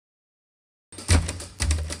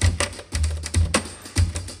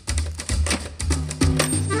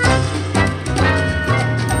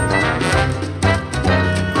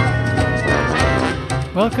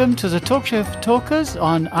Welcome to the Talk Show for Talkers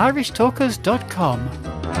on irishtalkers.com.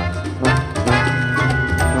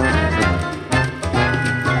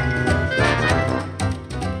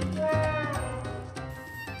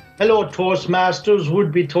 Hello, Toastmasters,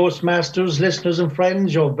 would-be Toastmasters, listeners and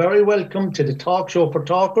friends. You're very welcome to the Talk Show for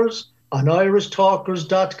Talkers on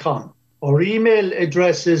irishtalkers.com. Our email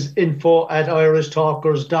address is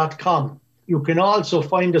info@irishtalkers.com. You can also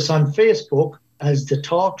find us on Facebook as the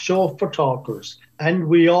Talk Show for Talkers. And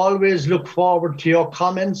we always look forward to your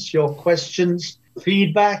comments, your questions,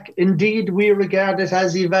 feedback. Indeed, we regard it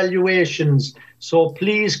as evaluations. So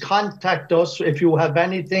please contact us if you have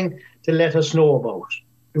anything to let us know about.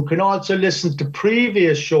 You can also listen to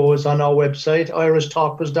previous shows on our website,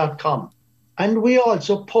 irishtalkers.com. And we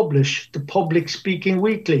also publish the Public Speaking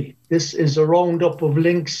Weekly. This is a roundup of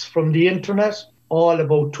links from the internet, all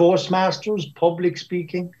about Toastmasters, public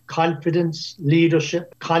speaking, confidence,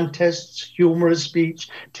 leadership, contests, humorous speech,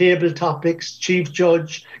 table topics, chief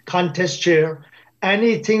judge, contest chair.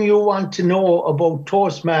 Anything you want to know about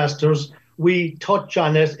Toastmasters, we touch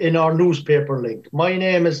on it in our newspaper link. My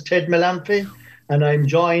name is Ted Malamphy, and I'm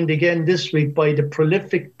joined again this week by the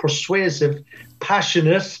prolific, persuasive,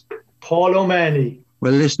 passionate Paul O'Mahony.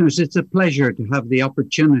 Well, listeners, it's a pleasure to have the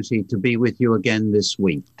opportunity to be with you again this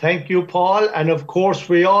week. Thank you, Paul. And of course,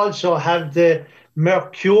 we also have the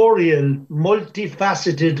mercurial,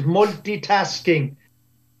 multifaceted, multitasking,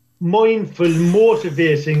 mindful,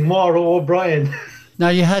 motivating Maura O'Brien. Now,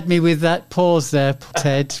 you had me with that pause there,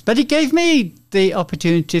 Ted, but it gave me the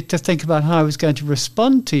opportunity to think about how I was going to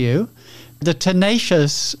respond to you. The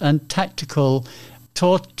tenacious and tactical,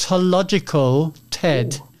 tautological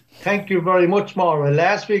Ted. Ooh. Thank you very much, Maura.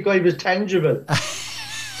 Last week I was tangible.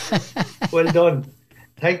 Well done.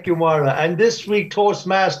 Thank you, Maura. And this week,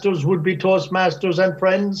 Toastmasters, would-be Toastmasters and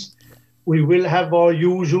friends, we will have our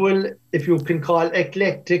usual, if you can call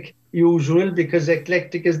eclectic, usual, because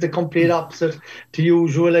eclectic is the complete opposite to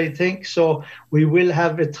usual, I think. So we will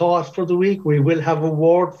have a thought for the week. We will have a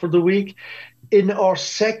word for the week. In our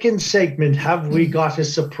second segment, have we got a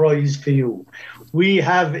surprise for you? We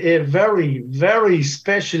have a very, very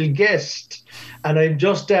special guest, and I'm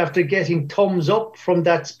just after getting thumbs up from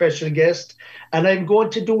that special guest, and I'm going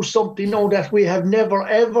to do something now that we have never,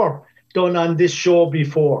 ever done on this show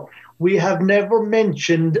before. We have never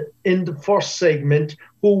mentioned in the first segment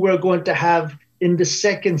who we're going to have in the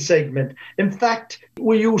second segment. In fact,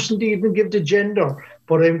 we used to even give the gender,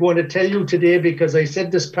 but I'm going to tell you today because I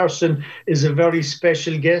said this person is a very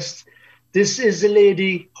special guest. This is a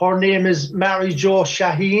lady, her name is Mary-Jo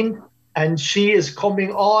Shaheen, and she is coming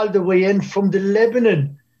all the way in from the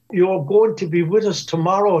Lebanon. You're going to be with us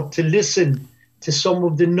tomorrow to listen to some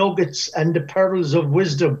of the nuggets and the pearls of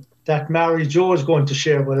wisdom that Mary-Jo is going to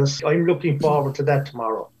share with us. I'm looking forward to that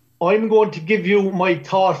tomorrow. I'm going to give you my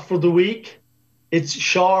thought for the week. It's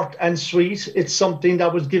short and sweet. It's something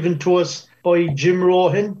that was given to us by Jim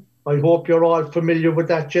Rohn. I hope you're all familiar with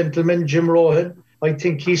that gentleman, Jim Rohn. I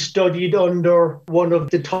think he studied under one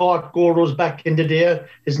of the thought gurus back in the day.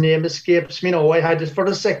 His name escapes me now. I had it for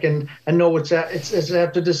a second, and now it's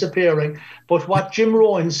after disappearing. But what Jim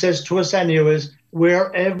Rohn says to us anyway is,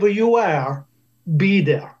 wherever you are, be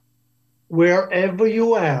there. Wherever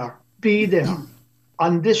you are, be there.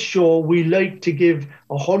 On this show, we like to give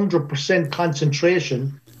 100%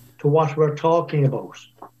 concentration to what we're talking about.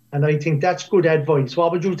 And I think that's good advice.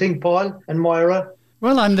 What would you think, Paul and Moira?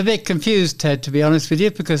 Well, I'm a bit confused, Ted, to be honest with you,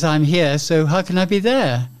 because I'm here, so how can I be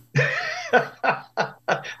there?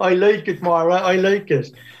 I like it, Maura. I like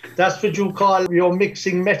it. That's what you call your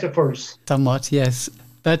mixing metaphors. Somewhat, yes.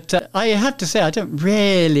 But I have to say, I don't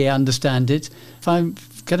really understand it. If I'm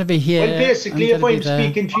going to be here... Well, basically, if I'm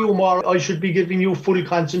speaking to you, Maura, I should be giving you full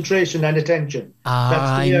concentration and attention.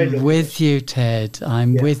 I'm with you, Ted.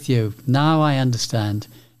 I'm with you. Now I understand.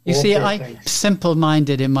 You see, I'm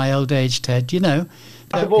simple-minded in my old age, Ted, you know.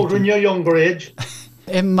 What about in your younger age?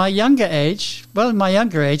 In my younger age,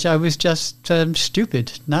 I was just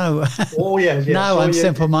stupid. Now, now I'm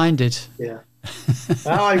simple-minded. Yeah.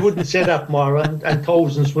 I wouldn't say that, Maura, and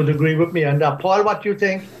thousands would agree with me on that. Paul, what do you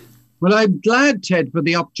think? Well, I'm glad, Ted, for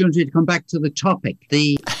the opportunity to come back to the topic.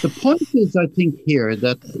 The point is, I think, here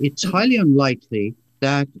that it's highly unlikely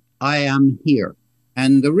that I am here.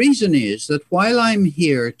 And the reason is that while I'm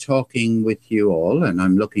here talking with you all, and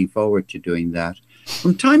I'm looking forward to doing that,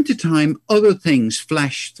 from time to time, other things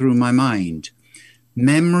flash through my mind.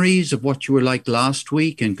 Memories of what you were like last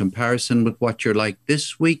week in comparison with what you're like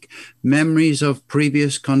this week. Memories of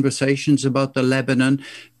previous conversations about the Lebanon.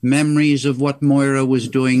 Memories of what Moira was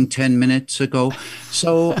doing 10 minutes ago.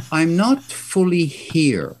 So I'm not fully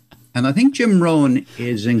here. And I think Jim Rohn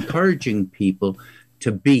is encouraging people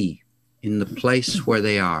to be in the place where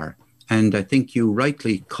they are. And I think you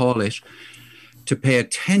rightly call it to pay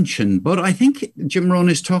attention. But I think Jim Rohn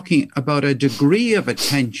is talking about a degree of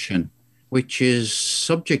attention which is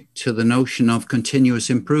subject to the notion of continuous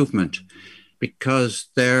improvement, because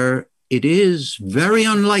it is very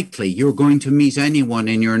unlikely you're going to meet anyone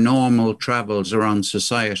in your normal travels around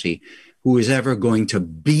society who is ever going to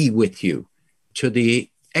be with you to the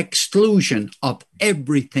exclusion of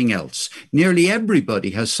everything else. Nearly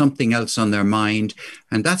everybody has something else on their mind.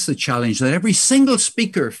 And that's the challenge that every single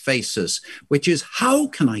speaker faces, which is, how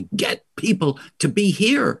can I get people to be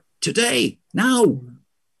here today, now?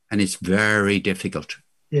 And it's very difficult.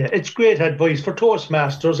 Yeah, it's great advice for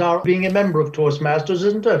Toastmasters, or being a member of Toastmasters,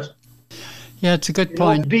 isn't it? Yeah, it's a good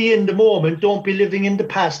point. Be in the moment. Don't be living in the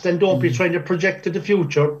past, and don't be trying to project to the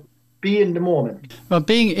future. Be in the moment. Well,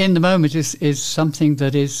 being in the moment is something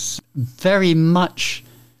that is very much,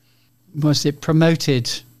 promoted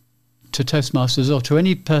to Toastmasters, or to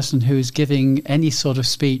any person who is giving any sort of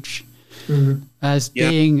speech, as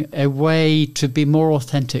being a way to be more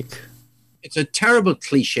authentic. It's a terrible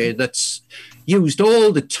cliche that's used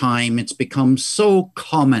all the time. It's become so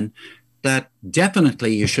common that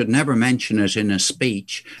definitely you should never mention it in a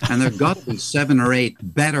speech. And there have got to be 7 or 8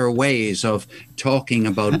 better ways of talking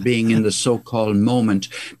about being in the so-called moment,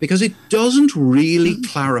 because it doesn't really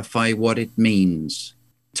clarify what it means.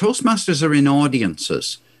 Toastmasters are in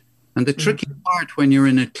audiences. And the tricky part when you're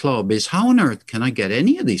in a club is, how on earth can I get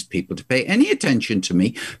any of these people to pay any attention to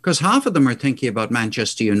me? Because half of them are thinking about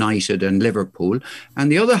Manchester United and Liverpool, and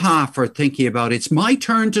the other half are thinking about, it's my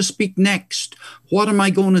turn to speak next. What am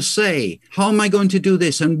I going to say? How am I going to do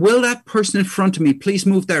this? And will that person in front of me please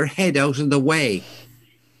move their head out of the way?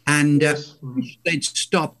 And they'd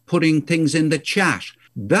stop putting things in the chat.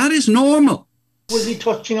 That is normal. Was he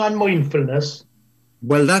touching on mindfulness?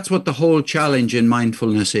 Well, that's what the whole challenge in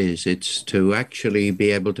mindfulness is. It's to actually be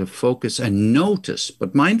able to focus and notice.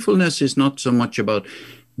 But mindfulness is not so much about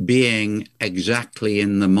being exactly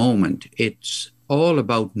in the moment. It's all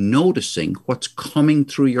about noticing what's coming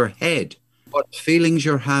through your head, what feelings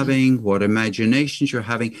you're having, what imaginations you're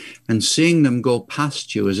having, and seeing them go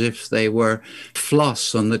past you as if they were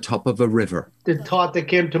floss on the top of a river. The thought that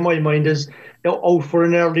came to my mind is out for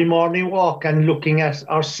an early morning walk and looking at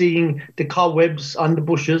or seeing the cobwebs on the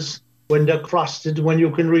bushes when they're frosted, when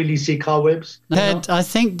you can really see cobwebs. Ted, I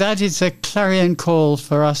think that is a clarion call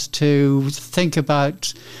for us to think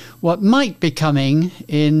about what might be coming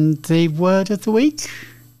in the word of the week.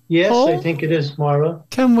 Yes, Paul? I think it is, Moira.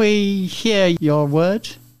 Can we hear your word?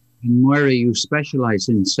 Moira, you specialize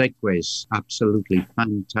in segues. Absolutely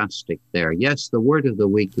fantastic there. Yes, the word of the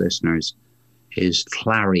week, listeners, is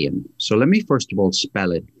clarion. So let me first of all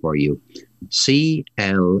spell it for you.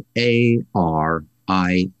 Clarion.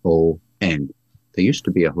 There used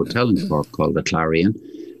to be a hotel in Cork called the Clarion.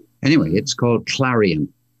 Anyway, it's called clarion.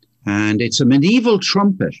 And it's a medieval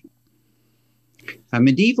trumpet. A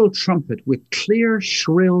medieval trumpet with clear,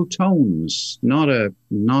 shrill tones, not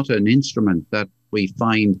an instrument that we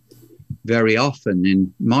find very often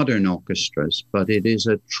in modern orchestras, but it is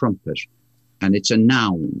a trumpet, and it's a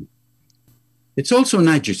noun. It's also an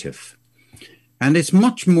adjective, and it's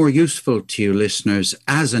much more useful to you listeners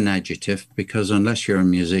as an adjective, because unless you're a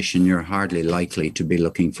musician, you're hardly likely to be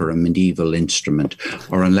looking for a medieval instrument,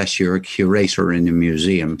 or unless you're a curator in a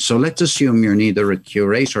museum. So let's assume you're neither a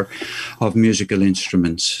curator of musical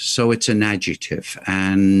instruments. So it's an adjective,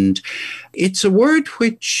 and it's a word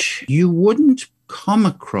which you wouldn't come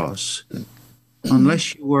across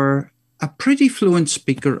unless you were a pretty fluent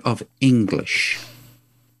speaker of English,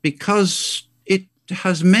 because it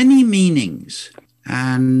has many meanings.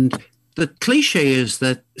 And the cliche is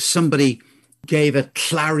that somebody gave a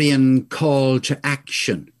clarion call to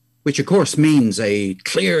action, which of course means a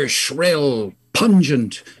clear, shrill,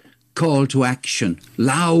 pungent call to action,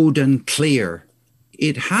 loud and clear.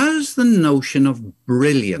 It has the notion of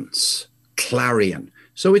brilliance, clarion.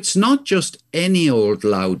 So it's not just any old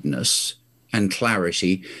loudness and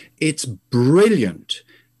clarity, it's brilliant,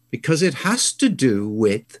 because it has to do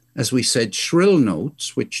with, as we said, shrill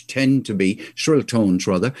notes, which tend to be, shrill tones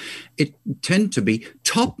rather, it tend to be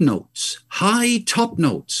top notes, high top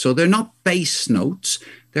notes. So they're not bass notes,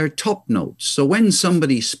 they're top notes. So when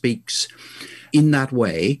somebody speaks in that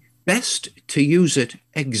way, best to use it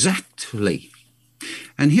exactly.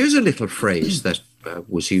 And here's a little phrase that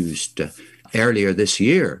was used earlier this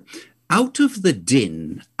year. Out of the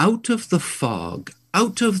din, out of the fog,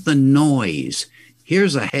 out of the noise,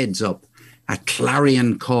 here's a heads up, a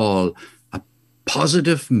clarion call, a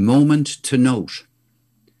positive moment to note.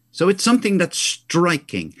 So it's something that's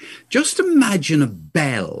striking. Just imagine a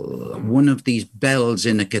bell, one of these bells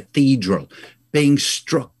in a cathedral, being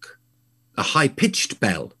struck, a high-pitched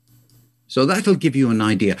bell. So that'll give you an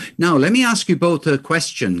idea. Now, let me ask you both a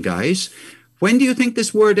question, guys. When do you think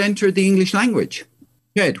this word entered the English language?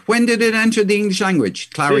 Ted, when did it enter the English language?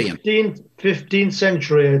 Clarion. 15th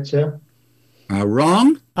century, I'd say.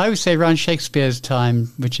 Wrong? I would say around Shakespeare's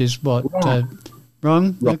time, which is what?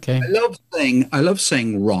 Wrong? Okay. I love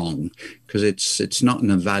saying wrong because it's not an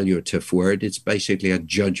evaluative word. It's basically a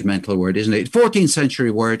judgmental word, isn't it? 14th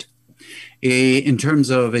century word. In terms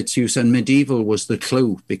of its use, and medieval was the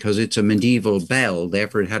clue because it's a medieval bell,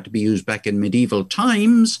 therefore it had to be used back in medieval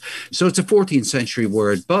times. So it's a 14th century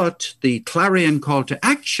word, but the clarion call to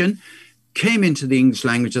action came into the English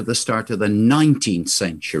language at the start of the 19th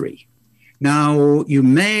century. Now, you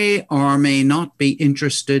may or may not be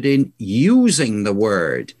interested in using the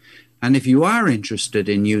word. And if you are interested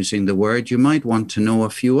in using the word, you might want to know a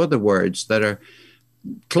few other words that are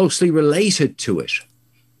closely related to it.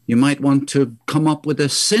 You might want to come up with a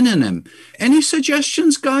synonym. Any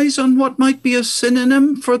suggestions, guys, on what might be a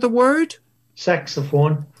synonym for the word?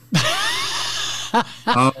 Saxophone.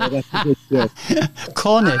 Oh, that's a good joke.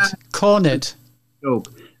 Cornet. Joke.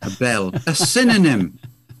 A bell. A synonym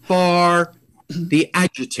for the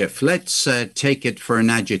adjective. Let's take it for an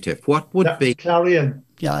adjective. What would be? Clarion.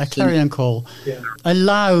 Yeah, a clarion call. Yeah. A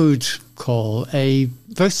loud call. A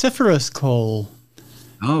vociferous call.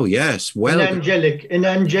 Oh, yes. Well, An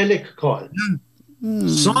angelic call.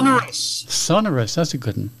 Sonorous. Sonorous, that's a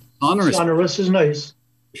good one. Sonorous is nice.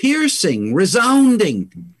 Piercing,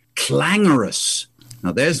 resounding, clangorous.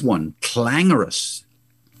 Now there's one, clangorous.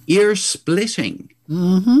 Ear-splitting.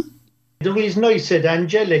 Mm-hmm. The reason I said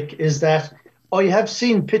angelic is that I have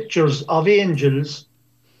seen pictures of angels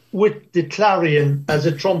with the clarion as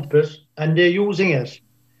a trumpet, and they're using it.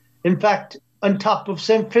 In fact, on top of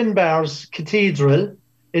St. Finbarr's Cathedral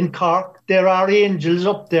in Cork, there are angels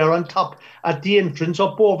up there on top at the entrance,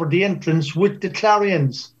 up over the entrance with the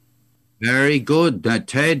clarions. Very good.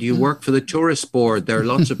 Ted, you work for the tourist board. There are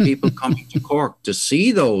lots of people coming to Cork to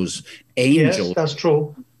see those angels. Yes, that's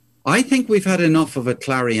true. I think we've had enough of a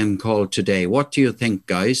clarion call today. What do you think,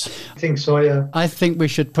 guys? I think so, yeah. I think we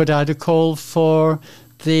should put out a call for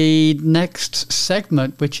the next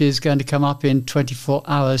segment, which is going to come up in 24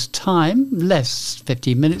 hours' time, less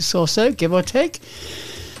 15 minutes or so, give or take.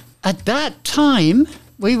 At that time,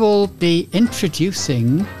 we will be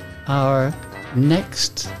introducing our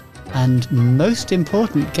next and most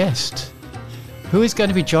important guest, who is going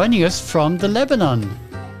to be joining us from the Lebanon.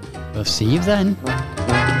 We'll see you then.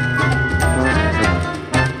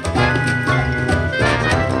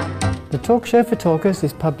 The Talk Show for Talkers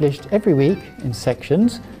is published every week in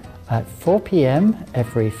sections at 4 p.m.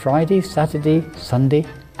 every Friday, Saturday, Sunday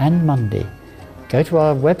and Monday. Go to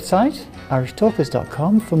our website,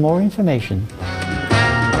 irishtalkers.com, for more information.